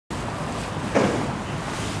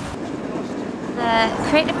The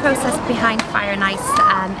creative process behind Fire and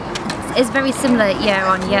Ice is very similar year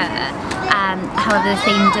on year. However, the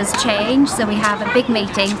theme does change, so we have a big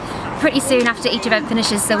meeting pretty soon after each event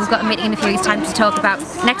finishes, so we've got a meeting in a few weeks' time to talk about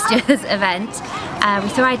next year's event. We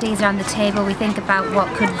throw ideas around the table, we think about what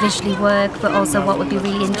could visually work, but also what would be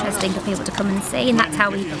really interesting for people to come and see, and that's how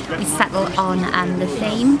we settle on the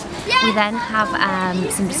theme. We then have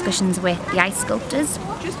some discussions with the ice sculptors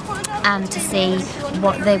to see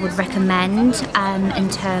what they would recommend in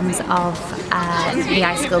terms of the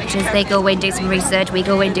ice sculptures. They go away and do some research, we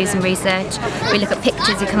go away and do some research, we look at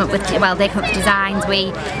pictures, we come up with, well, they come up with designs,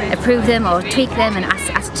 we approve them or tweak them and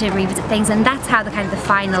ask to revisit things, and that's how the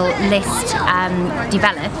final list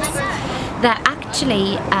develops. They're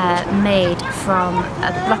actually made from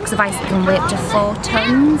blocks of ice that can weigh up to 4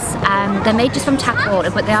 tons. They're made just from tap water,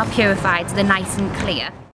 but they are purified, so they're nice and clear.